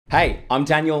Hey, I'm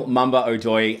Daniel Mumba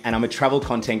Odoi and I'm a travel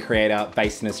content creator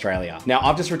based in Australia. Now,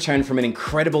 I've just returned from an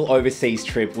incredible overseas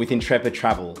trip with Intrepid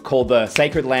Travel called the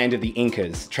Sacred Land of the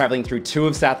Incas, traveling through two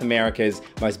of South America's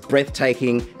most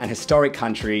breathtaking and historic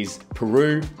countries,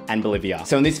 Peru and Bolivia.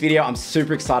 So in this video, I'm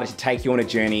super excited to take you on a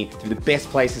journey through the best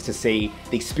places to see,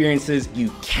 the experiences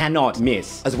you cannot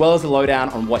miss, as well as a lowdown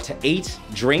on what to eat,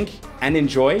 drink, and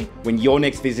enjoy when you're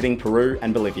next visiting Peru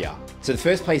and Bolivia. So the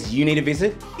first place you need to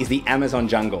visit is the Amazon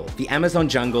jungle. The Amazon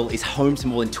jungle is home to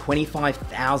more than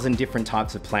 25,000 different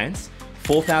types of plants,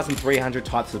 4,300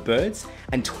 types of birds,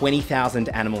 and 20,000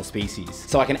 animal species.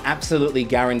 So I can absolutely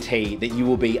guarantee that you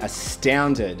will be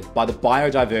astounded by the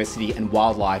biodiversity and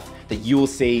wildlife that you will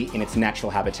see in its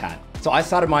natural habitat. So I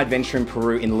started my adventure in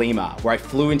Peru in Lima, where I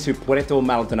flew into Puerto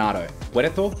Maldonado.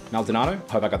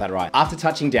 Hope I got that right. After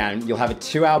touching down, you'll have a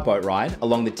 2-hour boat ride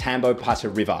along the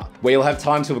Tambopata River, where you'll have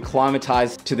time to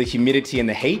acclimatize to the humidity and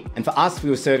the heat. And for us, we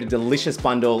were served a delicious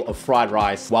bundle of fried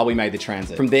rice while we made the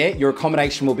transit. From there, your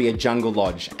accommodation will be a jungle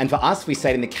lodge. And for us, we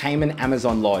stayed in the Cayman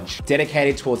Amazon Lodge,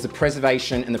 dedicated towards the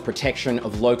preservation and the protection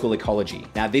of local ecology.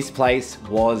 Now, this place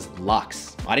was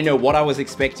luxe. I didn't know what I was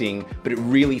expecting, but it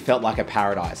really felt like a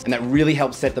paradise. And that really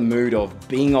helped set the mood of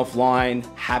being offline,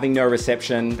 having no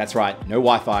reception. That's right, no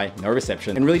Wi-Fi, no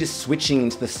reception, and really just switching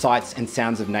into the sights and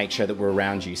sounds of nature that were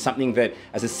around you. Something that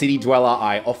as a city dweller,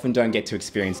 I often don't get to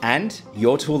experience. And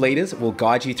your tour leaders will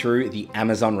guide you through the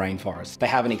Amazon rainforest. They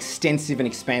have an extensive and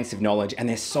expansive knowledge, and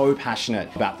they're so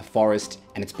passionate about the forest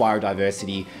and its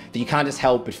biodiversity that you can't just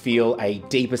help but feel a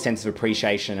deeper sense of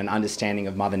appreciation and understanding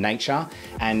of Mother Nature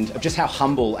and of just how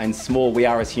humble and small we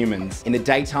are as humans. In the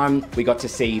daytime, we got to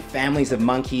see families of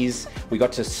monkeys. We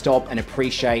got to stop and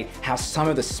appreciate how some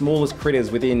of the smallest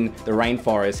critters within the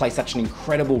rainforest play such an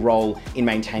incredible role in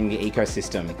maintaining the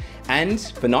ecosystem. And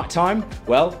for nighttime,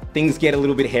 well, things get a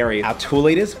little bit hairy. Our tour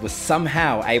leaders were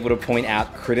somehow able to point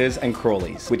out critters and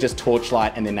crawlies with just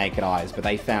torchlight and their naked eyes, but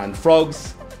they found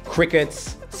frogs,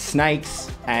 crickets,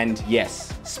 snakes, and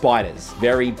yes, spiders,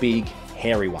 very big,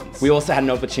 hairy ones. We also had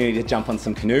an opportunity to jump on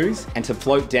some canoes and to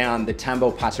float down the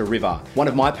Tambopata River. One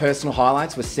of my personal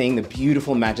highlights was seeing the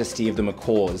beautiful majesty of the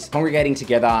macaws congregating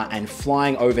together and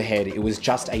flying overhead. It was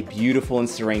just a beautiful and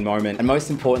serene moment. And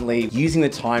most importantly, using the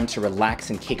time to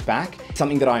relax and kick back,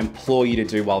 something that I implore you to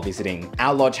do while visiting.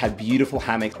 Our lodge had beautiful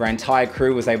hammocks where our entire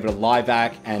crew was able to lie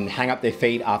back and hang up their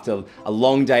feet after a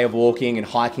long day of walking and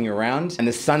hiking around. And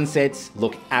the sunsets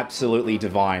look absolutely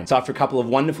divine. So after a couple of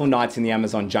wonderful nights in the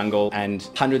Amazon jungle and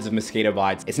hundreds of mosquito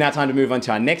bites, it's now time to move on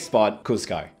to our next spot,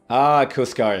 Cusco. Ah,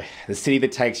 Cusco, the city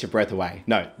that takes your breath away.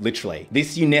 No, literally.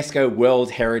 This UNESCO World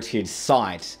Heritage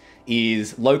Site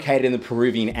is located in the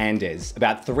Peruvian Andes,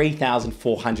 about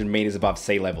 3,400 meters above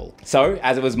sea level. So,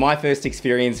 as it was my first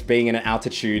experience being in an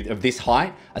altitude of this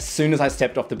height, as soon as I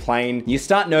stepped off the plane, you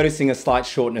start noticing a slight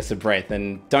shortness of breath,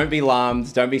 and don't be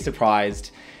alarmed, don't be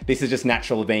surprised. This is just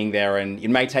natural being there, and it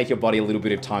may take your body a little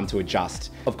bit of time to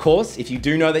adjust. Of course, if you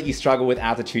do know that you struggle with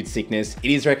altitude sickness,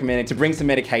 it is recommended to bring some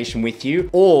medication with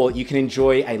you, or you can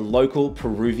enjoy a local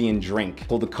Peruvian drink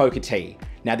called the coca tea.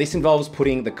 Now, this involves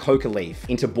putting the coca leaf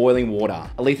into boiling water,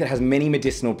 a leaf that has many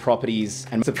medicinal properties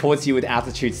and supports you with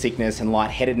altitude sickness and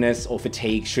lightheadedness or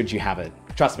fatigue should you have it.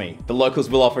 Trust me, the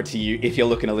locals will offer it to you if you're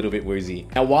looking a little bit woozy.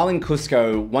 Now, while in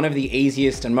Cusco, one of the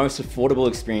easiest and most affordable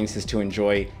experiences to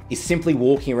enjoy is simply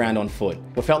walking around on foot.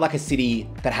 It felt like a city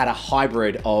that had a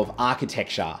hybrid of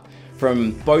architecture,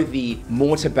 from both the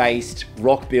mortar-based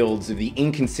rock builds of the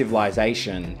Incan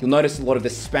civilization. You'll notice a lot of the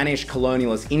Spanish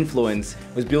colonialist influence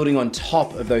was building on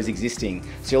top of those existing.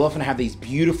 So you'll often have these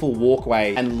beautiful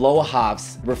walkways and lower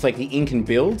halves reflect the Incan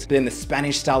build, but then the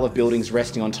Spanish style of buildings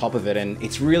resting on top of it. And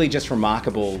it's really just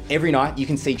remarkable. Every night you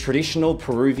can see traditional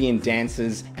Peruvian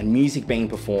dances and music being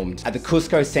performed at the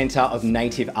Cusco Center of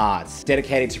Native Arts,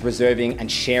 dedicated to preserving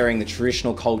and sharing the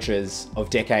traditional cultures of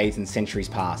decades and centuries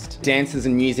past. Dances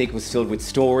and music was filled with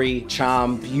story,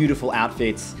 charm, beautiful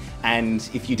outfits, and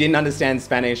if you didn't understand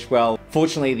Spanish, well,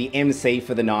 fortunately the MC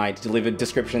for the night delivered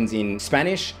descriptions in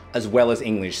Spanish as well as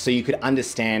English, so you could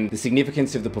understand the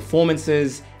significance of the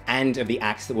performances and of the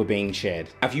acts that were being shared.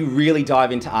 If you really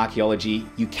dive into archaeology,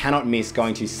 you cannot miss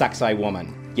going to Sacsay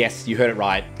Woman. Yes, you heard it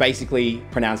right, basically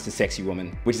pronounced a sexy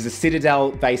woman, which is a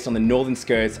citadel based on the northern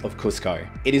skirts of Cusco.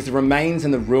 It is the remains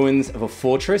and the ruins of a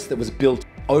fortress that was built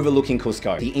overlooking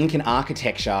Cusco. The Incan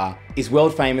architecture is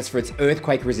world famous for its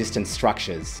earthquake-resistant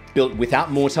structures, built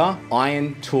without mortar,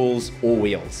 iron, tools, or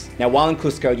wheels. Now, while in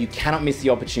Cusco, you cannot miss the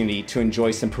opportunity to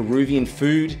enjoy some Peruvian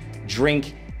food,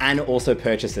 drink, and also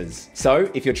purchases. So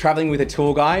if you're traveling with a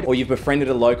tour guide or you've befriended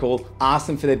a local, ask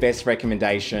them for their best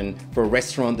recommendation for a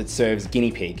restaurant that serves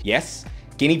guinea pig. Yes,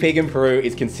 Guinea pig in Peru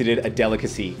is considered a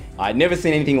delicacy. I'd never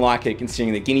seen anything like it,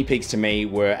 considering that guinea pigs to me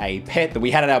were a pet that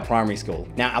we had at our primary school.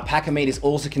 Now, alpaca meat is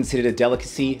also considered a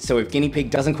delicacy, so if guinea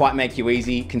pig doesn't quite make you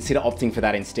easy, consider opting for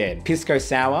that instead. Pisco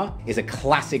sour is a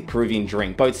classic Peruvian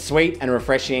drink, both sweet and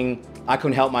refreshing. I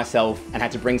couldn't help myself and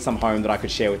had to bring some home that I could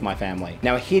share with my family.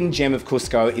 Now, a hidden gem of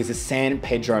Cusco is the San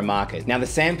Pedro market. Now, the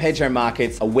San Pedro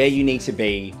markets are where you need to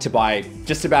be to buy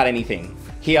just about anything.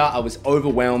 Here, I was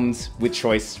overwhelmed with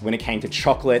choice when it came to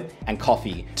chocolate and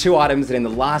coffee, two items that in the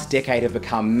last decade have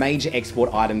become major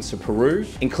export items for Peru,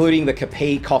 including the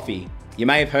Capi coffee. You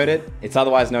may have heard it, it's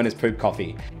otherwise known as poop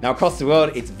coffee. Now across the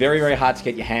world, it's very, very hard to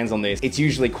get your hands on this. It's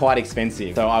usually quite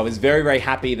expensive. So I was very, very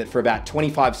happy that for about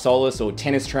 25 soles or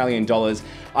 10 Australian dollars,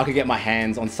 I could get my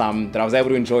hands on some that I was able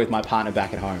to enjoy with my partner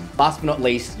back at home. Last but not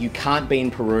least, you can't be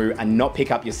in Peru and not pick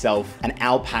up yourself an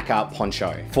alpaca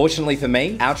poncho. Fortunately for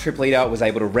me, our trip leader was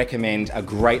able to recommend a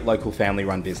great local family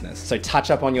run business. So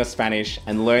touch up on your Spanish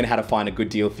and learn how to find a good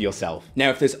deal for yourself. Now,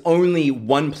 if there's only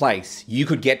one place you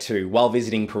could get to while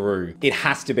visiting Peru, it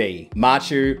has to be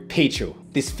Machu Picchu.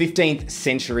 This 15th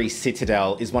century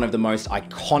citadel is one of the most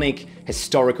iconic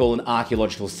historical and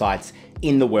archaeological sites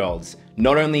in the world.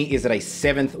 Not only is it a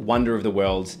seventh wonder of the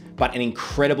world, but an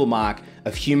incredible mark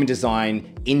of human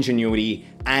design, ingenuity,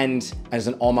 and as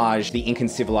an homage to the Incan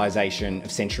civilization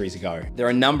of centuries ago. There are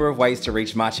a number of ways to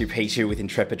reach Machu Picchu with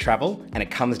Intrepid travel, and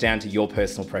it comes down to your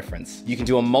personal preference. You can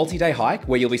do a multi-day hike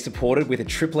where you'll be supported with a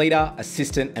trip leader,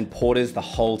 assistant, and porters the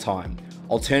whole time.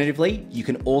 Alternatively, you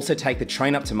can also take the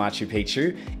train up to Machu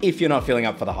Picchu if you're not feeling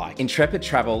up for the hike. Intrepid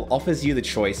Travel offers you the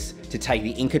choice to take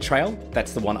the Inca Trail,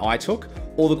 that's the one I took,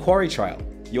 or the Quarry Trail.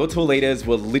 Your tour leaders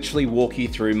will literally walk you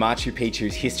through Machu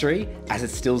Picchu's history as it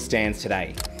still stands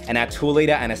today. And our tour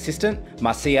leader and assistant,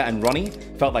 Marcia and Ronnie,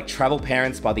 felt like travel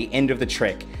parents by the end of the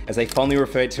trek, as they fondly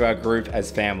referred to our group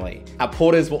as family. Our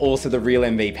porters were also the real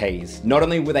MVPs. Not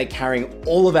only were they carrying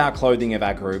all of our clothing of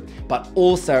our group, but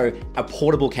also a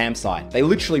portable campsite. They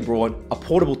literally brought a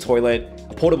portable toilet,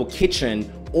 a portable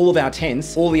kitchen, all of our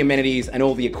tents, all the amenities and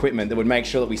all the equipment that would make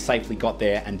sure that we safely got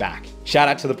there and back. Shout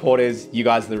out to the porters, you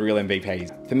guys are the real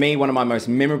MVPs. For me, one of my most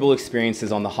memorable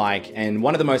experiences on the hike and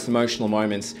one of the most emotional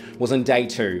moments was on day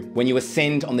 2, when you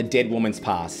ascend on the Dead Woman's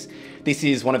Pass. This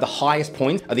is one of the highest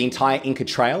points of the entire Inca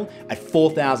Trail at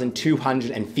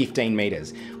 4,215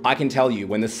 meters. I can tell you,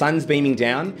 when the sun's beaming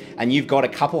down and you've got a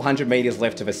couple hundred meters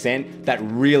left of ascent, that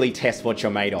really tests what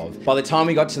you're made of. By the time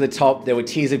we got to the top, there were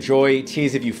tears of joy,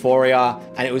 tears of euphoria,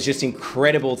 and it was just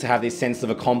incredible to have this sense of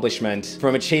accomplishment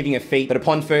from achieving a feat that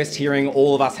upon first hearing,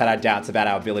 all of us had our doubts about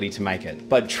our ability to make it.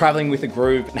 But traveling with a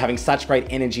group and having such great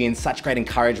energy and such great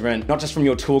encouragement, not just from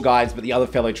your tour guides, but the other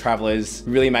fellow travelers,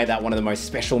 really made that one of the most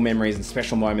special memories and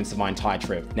special moments of my entire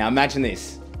trip. Now imagine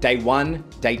this. Day 1,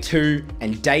 day 2,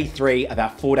 and day 3 of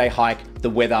our 4-day hike, the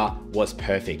weather was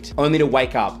perfect. Only to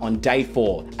wake up on day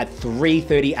 4 at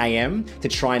 3:30 a.m. to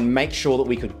try and make sure that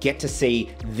we could get to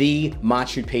see the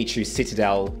Machu Picchu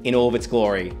citadel in all of its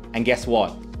glory. And guess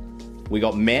what? We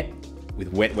got met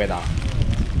with wet weather.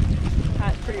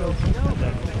 That's pretty awesome.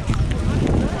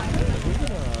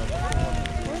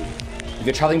 If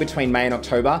you're traveling between May and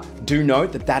October, do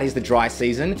note that that is the dry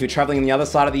season. If you're traveling on the other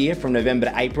side of the year from November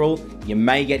to April, you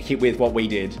may get hit with what we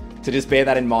did. So just bear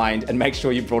that in mind and make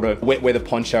sure you brought a wet weather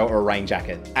poncho or a rain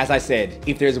jacket. As I said,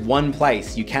 if there's one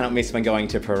place you cannot miss when going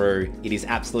to Peru, it is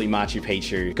absolutely Machu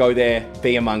Picchu. Go there,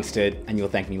 be amongst it, and you'll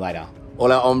thank me later.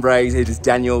 Hola hombres, it is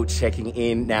Daniel checking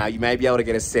in. Now, you may be able to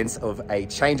get a sense of a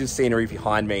change of scenery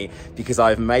behind me because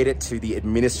I've made it to the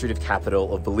administrative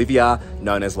capital of Bolivia,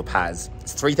 known as La Paz.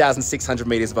 It's 3,600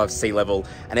 meters above sea level,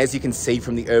 and as you can see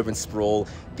from the urban sprawl,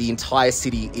 the entire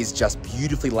city is just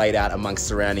beautifully laid out amongst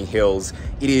surrounding hills.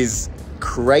 It is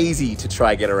crazy to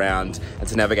try get around and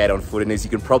to navigate on foot, and as you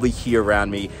can probably hear around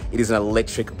me, it is an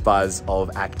electric buzz of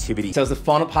activity. So as the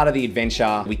final part of the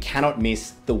adventure, we cannot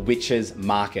miss the Witch's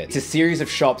Market. It's a series of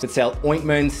shops that sell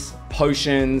ointments,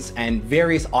 potions, and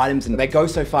various items, and they go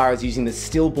so far as using the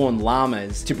stillborn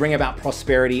llamas to bring about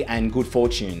prosperity and good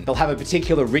fortune. They'll have a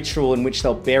particular ritual in which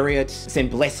they'll bury it, send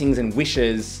blessings and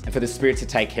wishes for the spirits to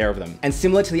take care of them. And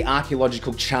similar to the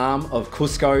archaeological charm of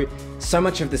Cusco, so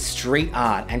much of the street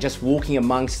art and just walking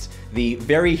amongst the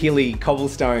very hilly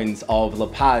cobblestones of La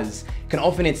Paz can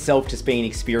often itself just be an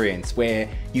experience where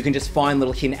you can just find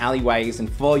little hidden alleyways and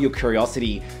follow your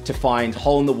curiosity to find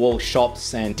hole-in-the-wall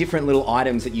shops and different little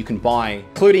items that you can buy,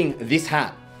 including this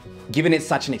hat. Given it's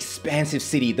such an expansive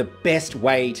city, the best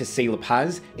way to see La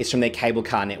Paz is from their cable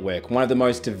car network, one of the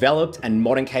most developed and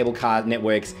modern cable car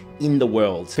networks in the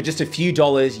world. For just a few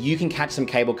dollars, you can catch some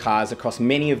cable cars across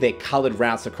many of their colored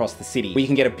routes across the city, where you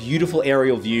can get a beautiful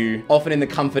aerial view, often in the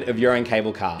comfort of your own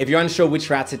cable car. If you're unsure which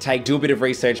route to take, do a bit of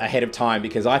research ahead of time,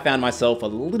 because I found myself a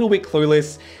little bit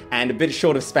clueless and a bit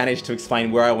short of Spanish to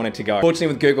explain where I wanted to go. Fortunately,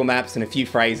 with Google Maps and a few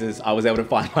phrases, I was able to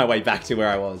find my way back to where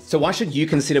I was. So why should you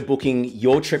consider booking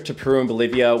your trip to Peru and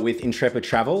Bolivia with Intrepid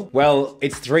Travel? Well,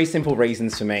 it's 3 simple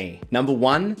reasons for me. Number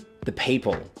 1, the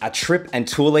people. Our trip and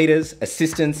tour leaders,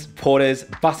 assistants, porters,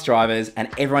 bus drivers, and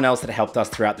everyone else that helped us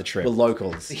throughout the trip. The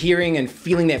locals. Hearing and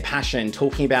feeling their passion,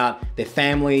 talking about their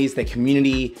families, their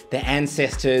community, their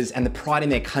ancestors, and the pride in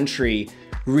their country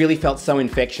really felt so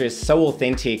infectious, so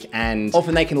authentic, and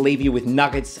often they can leave you with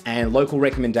nuggets and local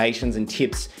recommendations and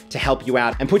tips to help you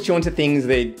out and put you onto things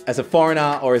that as a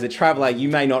foreigner or as a traveler, you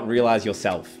may not realize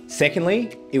yourself.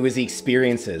 Secondly, it was the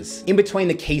experiences. In between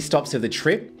the key stops of the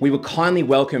trip, we were kindly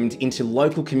welcomed into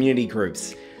local community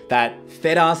groups that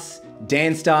fed us,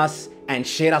 danced us, and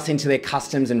shared us into their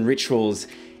customs and rituals,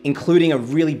 including a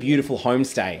really beautiful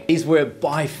homestay. These were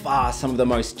by far some of the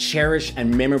most cherished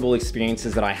and memorable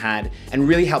experiences that I had, and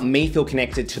really helped me feel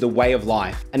connected to the way of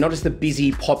life, and not just the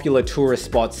busy, popular tourist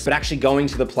spots, but actually going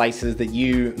to the places that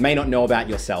you may not know about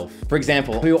yourself. For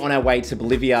example, we were on our way to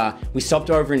Bolivia. We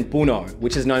stopped over in Puno,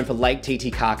 which is known for Lake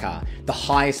Titicaca, the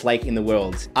highest lake in the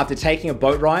world. After taking a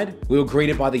boat ride, we were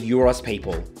greeted by the Euros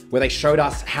people, where they showed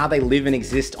us how they live and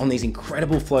exist on these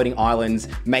incredible floating islands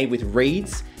made with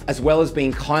reeds, as well as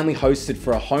being kindly hosted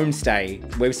for a homestay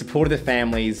where we supported the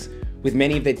families with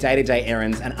many of their day-to-day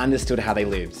errands and understood how they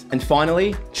lived. And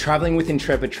finally, traveling with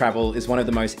Intrepid Travel is one of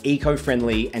the most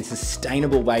eco-friendly and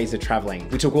sustainable ways of traveling.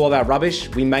 We took all of our rubbish,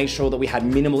 we made sure that we had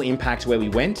minimal impact where we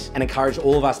went, and encouraged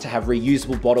all of us to have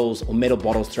reusable bottles or metal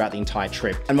bottles throughout the entire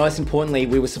trip. And most importantly,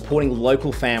 we were supporting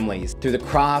local families through the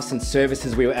crafts and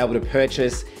services we were able to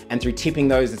purchase, and through tipping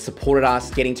those that supported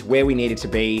us getting to where we needed to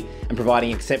be and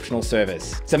providing exceptional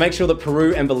service. So make sure that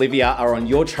Peru and Bolivia are on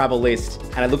your travel list,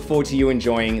 and I look forward to you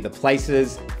enjoying the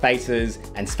places, faces,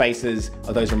 and spaces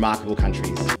of those remarkable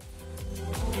countries.